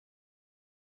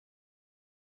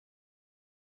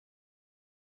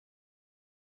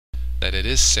that it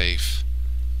is safe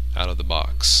out of the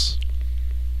box.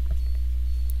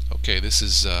 Okay, this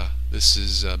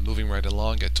is moving right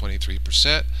along at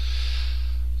 23%.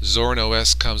 Zorin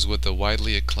OS comes with the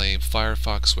widely acclaimed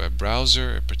Firefox web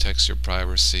browser. It protects your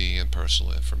privacy and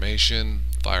personal information.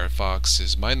 Firefox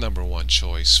is my #1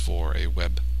 choice for a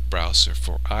web browser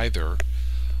for either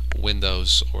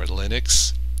Windows or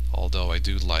Linux, although I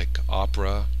do like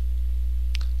Opera.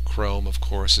 Chrome, of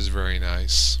course, is very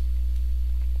nice.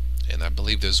 And I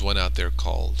believe there's one out there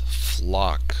called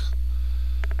Flock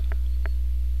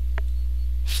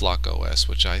OS,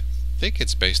 which I think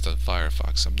it's based on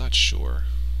Firefox. I'm not sure.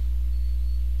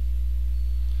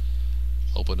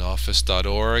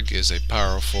 OpenOffice.org is a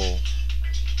powerful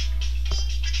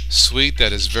suite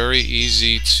that is very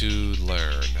easy to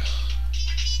learn.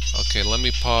 Okay, let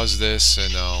me pause this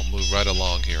and I'll move right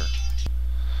along here.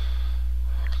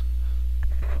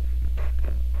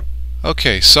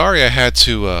 Okay, sorry I had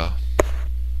to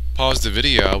pause the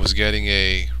video. I was getting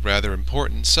a rather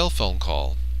important cell phone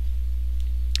call.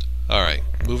 Alright,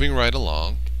 moving right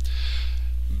along.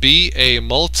 Be a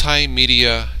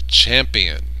multimedia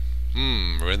champion.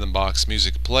 Rhythmbox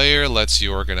music player lets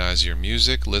you organize your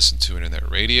music, listen to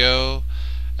internet radio.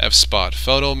 F-Spot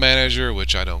photo manager,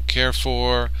 which I don't care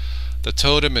for. The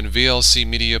Totem and VLC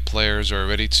media players are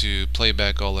ready to play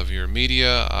back all of your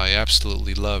media. I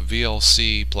absolutely love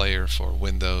VLC player for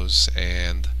Windows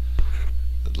and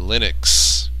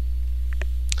Linux.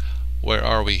 Where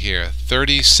are we here?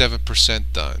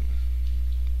 37% done.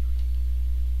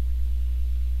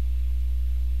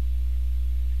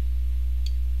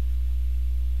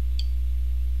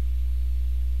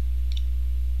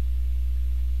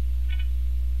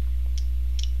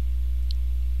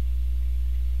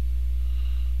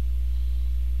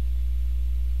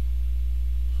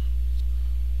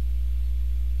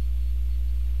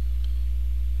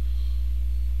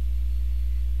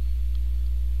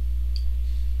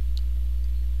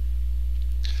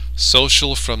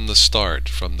 Social from the start.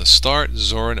 From the start,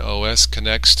 Zorin OS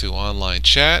connects to online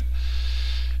chat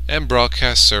and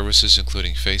broadcast services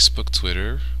including Facebook,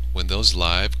 Twitter, Windows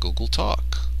Live, Google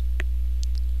Talk.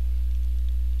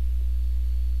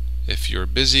 If you're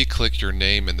busy, click your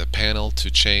name in the panel to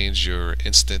change your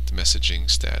instant messaging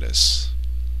status.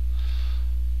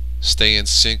 Stay in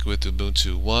sync with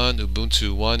Ubuntu One.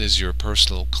 Ubuntu One is your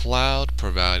personal cloud,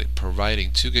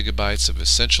 providing 2 GB of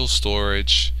essential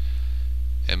storage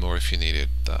and more if you need it.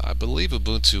 I believe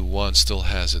Ubuntu One still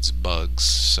has its bugs,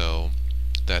 so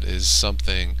that is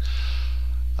something,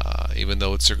 even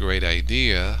though it's a great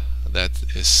idea, that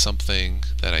is something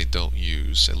that I don't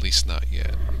use, at least not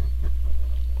yet.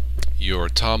 Your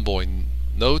Tomboy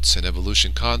notes and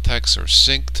Evolution contacts are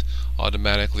synced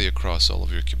automatically across all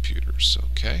of your computers.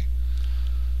 Okay.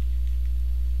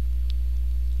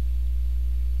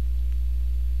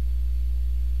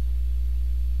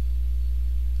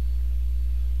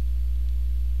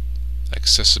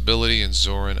 Accessibility in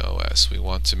Zorin OS. We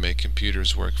want to make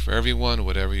computers work for everyone,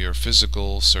 whatever your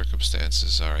physical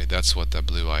circumstances. Alright, that's what that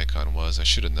blue icon was. I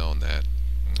should have known that.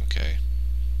 Okay.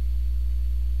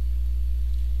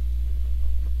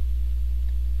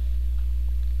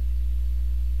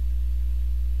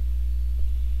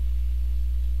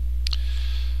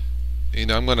 You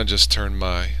know, I'm going to just turn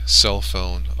my cell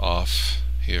phone off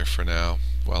here for now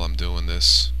while I'm doing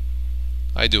this.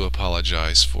 I do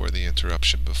apologize for the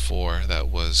interruption before. That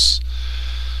was,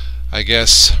 I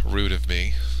guess, rude of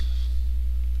me.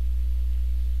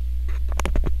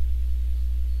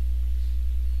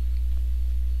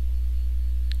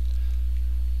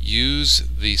 Use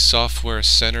the Software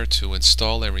Center to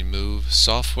install and remove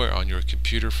software on your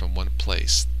computer from one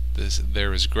place.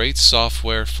 There is great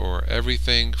software for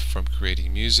everything from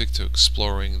creating music to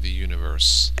exploring the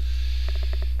universe.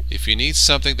 If you need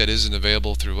something that isn't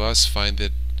available through us, find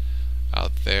it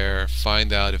out there.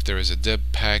 Find out if there is a deb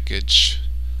package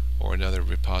or another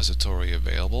repository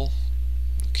available.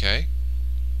 Okay.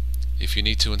 If you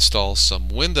need to install some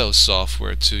Windows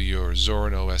software to your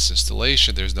Zorin OS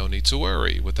installation, there's no need to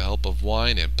worry. With the help of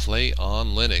Wine and Play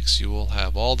on Linux, you will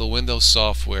have all the Windows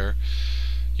software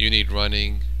you need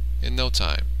running in no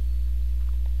time.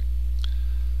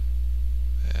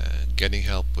 Getting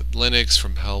help with Linux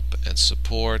from help and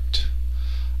support.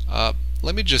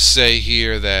 Let me just say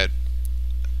here that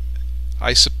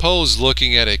I suppose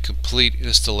looking at a complete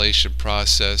installation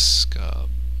process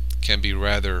can be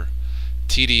rather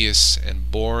tedious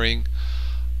and boring,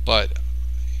 but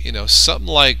you know, something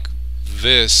like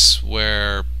this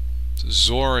where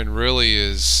Zorin really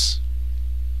is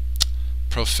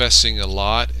professing a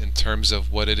lot in terms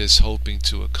of what it is hoping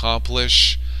to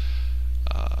accomplish,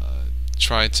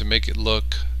 trying to make it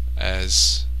look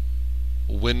as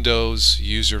Windows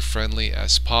user-friendly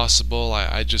as possible.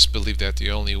 I just believe that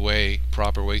the only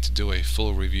proper way to do a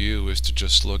full review is to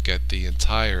just look at the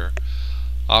entire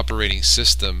operating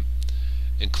system,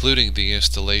 including the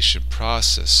installation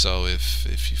process. So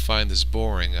if you find this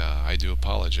boring, I do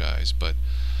apologize, but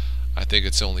I think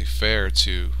it's only fair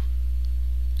to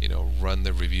run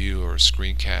the review or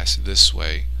screencast this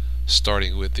way,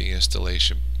 starting with the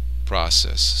installation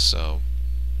process. So,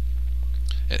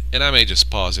 and I may just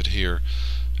pause it here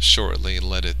shortly and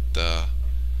let it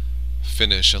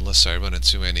finish unless I run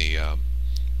into any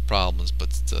problems.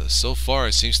 But so far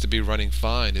it seems to be running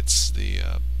fine. It's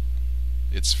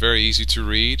very easy to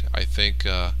read. I think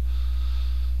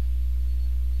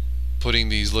putting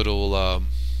these little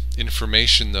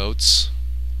information notes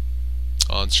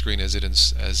on screen as it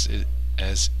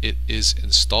is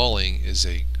installing is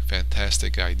a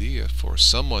fantastic idea for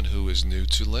someone who is new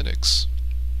to Linux,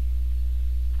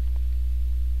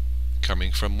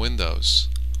 coming from Windows.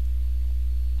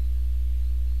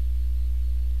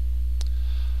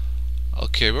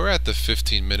 Okay, we're at the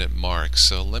 15-minute mark,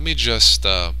 so let me just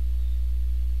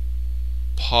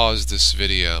pause this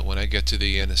video. When I get to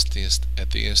the end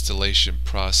at the installation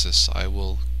process, I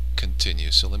will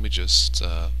continue. So let me just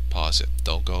pause it.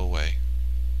 Don't go away.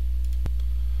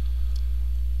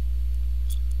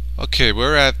 Okay,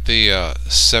 we're at the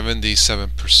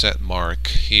 77% mark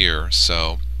here.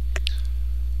 So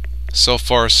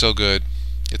far so good.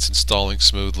 It's installing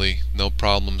smoothly, no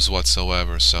problems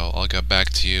whatsoever. So I'll get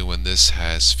back to you when this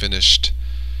has finished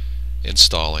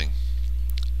installing.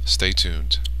 Stay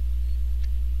tuned.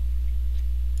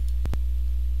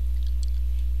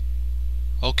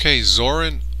 Okay,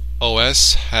 Zorin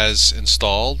OS has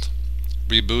installed,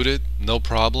 rebooted, no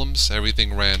problems,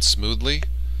 everything ran smoothly,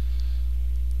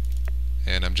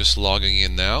 and I'm just logging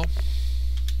in now,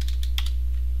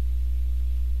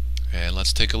 and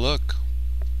let's take a look.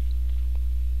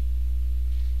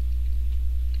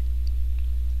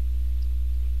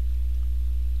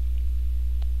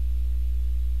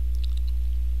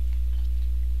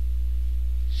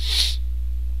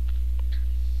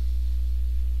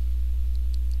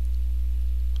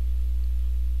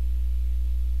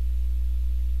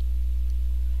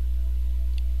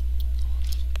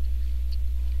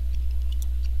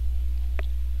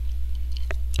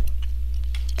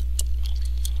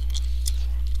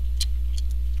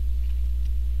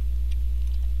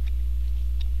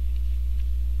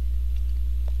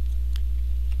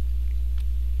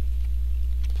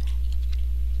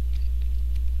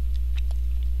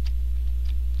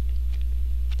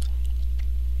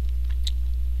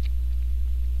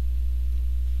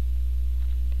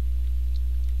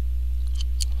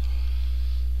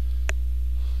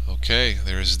 Okay,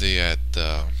 there's the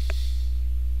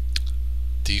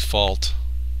default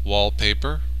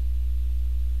wallpaper.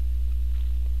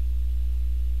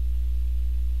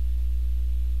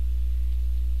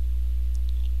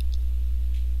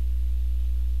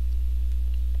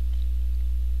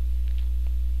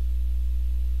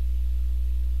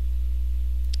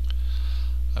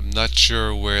 I'm not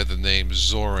sure where the name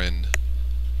Zorin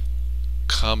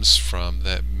comes from.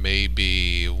 That may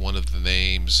be one of the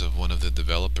names of one of the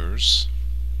developers,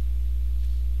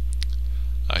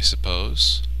 I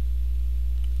suppose.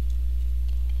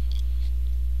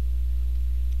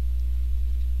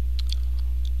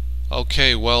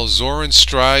 Okay, well, Zorin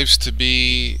strives to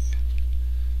be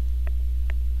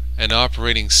an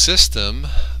operating system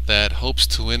that hopes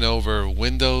to win over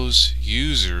Windows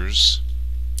users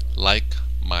like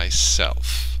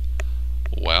myself.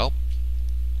 Well,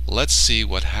 let's see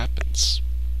what happens.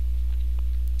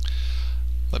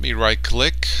 Let me right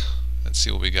click and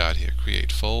see what we got here.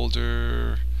 Create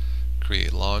folder,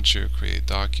 create launcher, create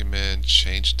document,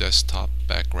 change desktop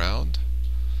background.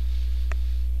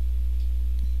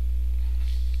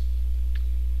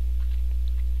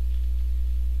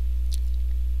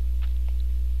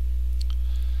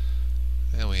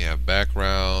 And we have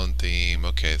background, theme.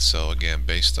 Okay, so again,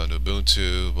 based on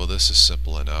Ubuntu. Well, this is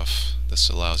simple enough. This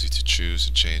allows you to choose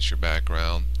and change your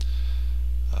background.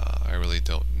 I really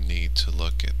don't need to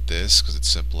look at this because it's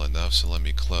simple enough, so let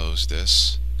me close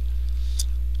this.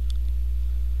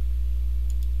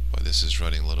 Boy, this is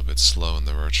running a little bit slow in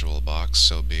the VirtualBox,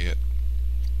 so be it.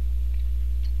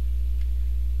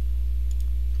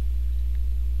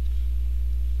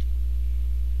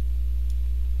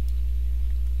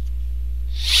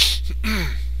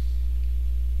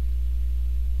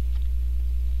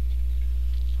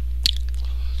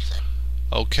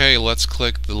 Okay, let's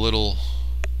click the little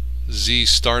Z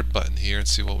start button here and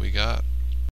see what we got.